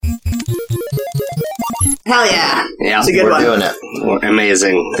Hell yeah. Yeah, It's a good We're one. doing it.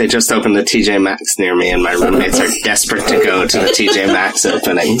 amazing. They just opened the TJ Maxx near me, and my roommates are desperate to go to the TJ Maxx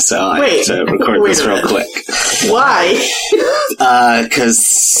opening, so I have to record this real quick. Why?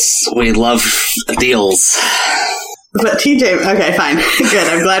 Because we love deals. But TJ, okay, fine. Good,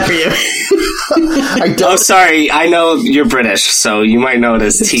 I'm glad for you. Oh, sorry, I know you're British, so you might know it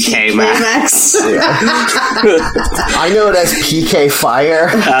as TK Maxx. I know it as PK Fire.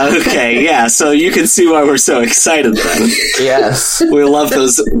 Okay, yeah, so you can see why we're so excited then. Yes, We love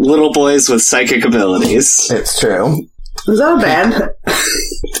those little boys with psychic abilities. it's true. Was that a band?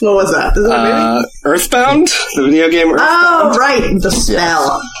 What was that? Is that a movie? Earthbound? The video game Earthbound? Oh, right, the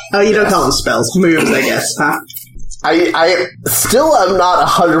spell. Oh, you don't call them spells. Moves, I guess, huh? I still am not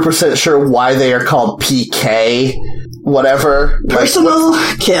 100% sure why they are called PK, whatever. Personal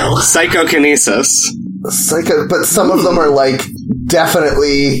kill. Psychokinesis. But some of them are, like,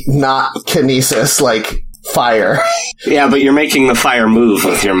 definitely not kinesis, like fire. Yeah, but you're making the fire move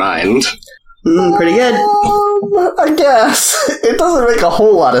with your mind. Pretty good. I guess. It doesn't make a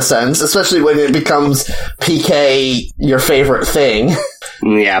whole lot of sense, especially when it becomes PK your favorite thing.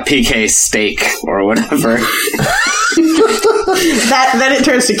 Yeah, PK steak or whatever. Then it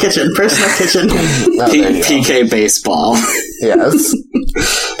turns to kitchen. Personal kitchen. Oh, there you go. PK baseball. Yes.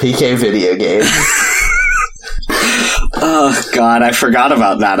 PK video game. Oh, God, I forgot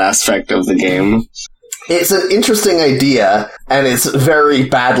about that aspect of the game. It's an interesting idea, and it's very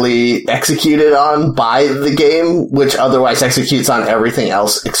badly executed on by the game, which otherwise executes on everything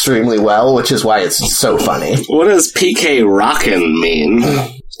else extremely well, which is why it's so funny. What does PK Rockin' mean?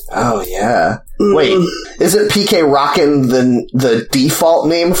 Oh, yeah. Wait, isn't PK Rockin' the default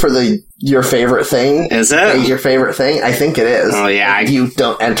name for your favorite thing? Is it? Your favorite thing? I think it is. Oh, yeah. You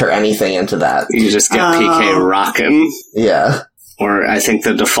don't enter anything into that. You just get PK Rockin'. Yeah. Or I think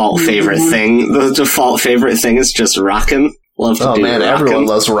the default favorite thing. The default favorite thing is just rockin'. Love to Oh do man, rockin'. everyone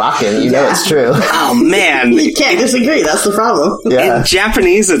loves rockin'. You know it's true. Oh man. You can't disagree. That's the problem. Yeah. In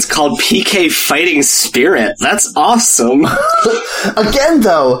Japanese, it's called PK Fighting Spirit. That's awesome. Again,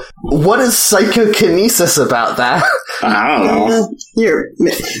 though, what is psychokinesis about that? I don't know.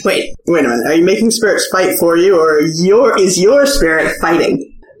 Wait a minute. Are you making spirits fight for you, or is your spirit fighting?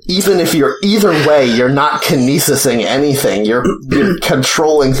 Even if you're either way, you're not kinesising anything. You're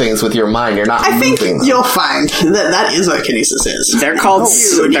controlling things with your mind. You're not I think moving them. you'll find that is what kinesis is. They're called.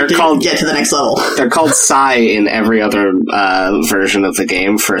 Get to the next level. They're called psi in every other version of the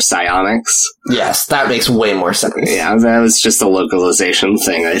game for psionics. Yes, that makes way more sense. Yeah, that was just a localization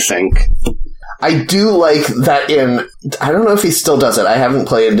thing, I think. I do like that I don't know if he still does it. I haven't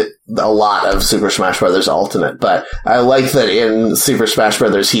played a lot of Super Smash Bros. Ultimate, but I like that in Super Smash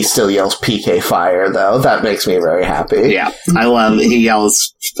Bros. He still yells PK Fire, though. That makes me very happy. Yeah, I love, he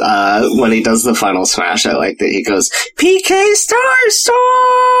yells, when he does the final smash, I like that he goes, PK Starstorm!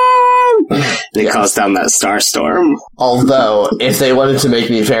 And he calls down that Starstorm. Although, if they wanted to make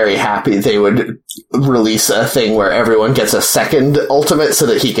me very happy, they would release a thing where everyone gets a second ultimate so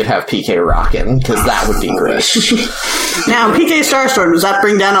that he could have PK Rockin', because that would be great. Now, PK Starstorm, does that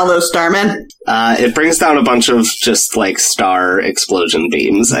bring down all those starmen? It brings down a bunch of just, like, star explosion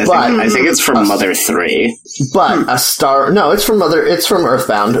beams. I think it's from Mother 3. But a star... No, it's from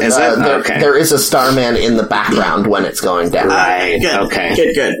Earthbound. Is it? Okay. There is a Starman in the background when it's going down. Right, Good.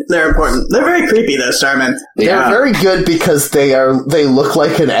 okay. Good. They're important. They're very creepy, those starmen. They're very good because they look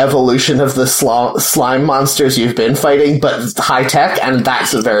like an evolution of the slime monsters you've been fighting, but high tech, and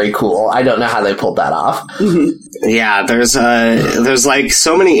that's very cool. I don't know how they pulled that off. Yeah, there's like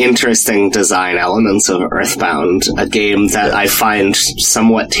so many interesting design elements of Earthbound, a game that I find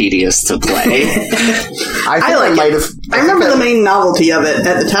somewhat tedious to play. I remember the main novelty of it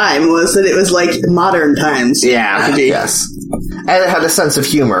at the time was that it was like modern times. Yeah. Yes. And it had a sense of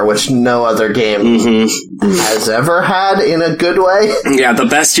humor, which no other game has ever had in a good way. Yeah, the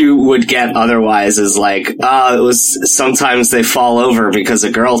best you would get otherwise is like, it was sometimes they fall over because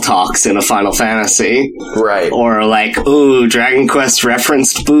a girl talks in a Final Fantasy. Right. Or like, ooh, Dragon Quest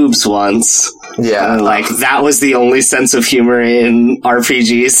referenced boobs once. Yeah. Like, that was the only sense of humor in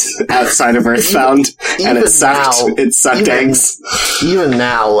RPGs outside of Earthbound. And it sucked. It sucked eggs. Even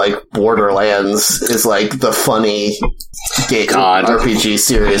now, like, Borderlands is like the funny RPG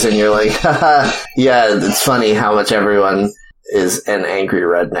series, and you're like, haha, yeah, it's funny how much everyone is an angry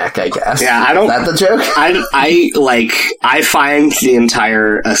redneck, I guess. Yeah, I don't... Is that the joke? I find the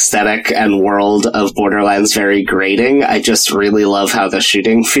entire aesthetic and world of Borderlands very grating. I just really love how the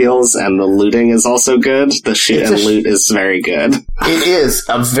shooting feels, and the looting is also good. The shoot and loot is very good. It is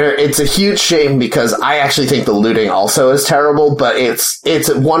it's a huge shame because I actually think the looting also is terrible, but it's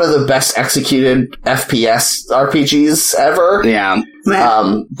one of the best executed FPS RPGs ever. Yeah.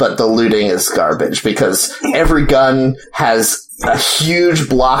 But the looting is garbage because every gun has a huge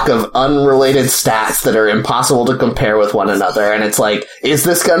block of unrelated stats that are impossible to compare with one another, and it's like, is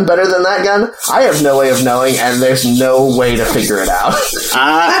this gun better than that gun? I have no way of knowing, and there's no way to figure it out.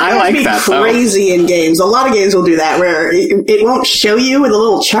 I like that, though. Crazy in games. A lot of games will do that, where it won't show you with a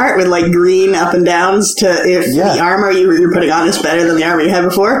little chart with like green up and downs to if the armor you're putting on is better than the armor you had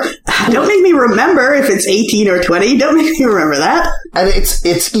before. Don't make me remember if it's 18 or 20. Don't make me remember that. And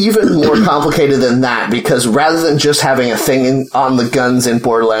it's even more complicated than that, because rather than just having a thing on the guns in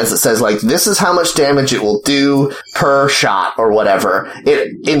Borderlands that says, like, this is how much damage it will do per shot or whatever,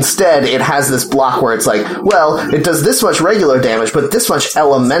 instead it has this block where it's like, well, it does this much regular damage, but this much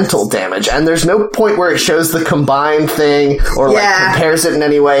elemental damage, and there's no point where it shows the combined thing or like compares it in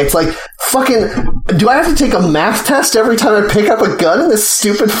any way. It's like, fucking, do I have to take a math test every time I pick up a gun in this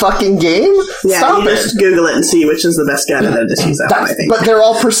stupid fucking game? Yeah, Stop it. Just Google it and see which is the best gun, and then just use that one, I think. But they're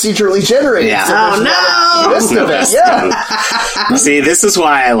all procedurally generated. Yeah. So oh, no! Yeah. See, this is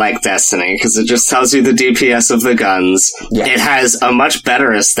why I like Destiny, because it just tells you the DPS of the guns. Yes. It has a much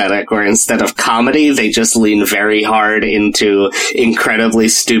better aesthetic, where instead of comedy, they just lean very hard into incredibly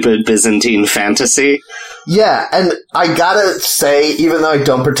stupid Byzantine fantasy. Yeah, and I gotta say, even though I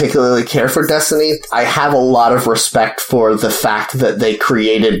don't particularly care for Destiny, I have a lot of respect for the fact that they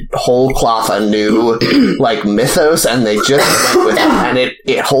created whole cloth a new, like, mythos, and they just went with it, and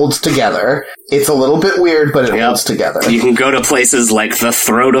it holds together. It's a little bit weird, but it holds together. You can go to places like the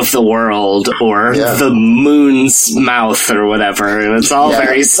throat of the world, or the moon's mouth, or whatever, and it's all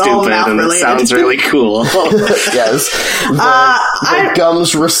very stupid, and it sounds really cool. Yes. The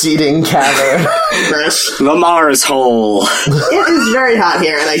gums receding cavern. The Mars hole. It is very hot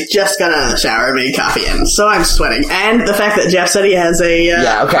here, and I just got out of the shower and made coffee in, so I'm sweating. And the fact that Jeff said he has a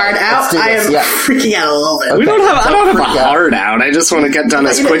hard out, I am freaking out a little bit. Okay. I don't have a hard out. I just want to get done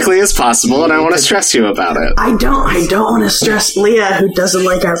as quickly as possible, and I want to stress you about it. I don't want to stress Leah, who doesn't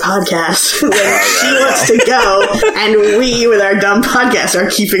like our podcast, when she wants to go, and we, with our dumb podcast, are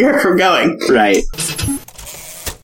keeping her from going. Right.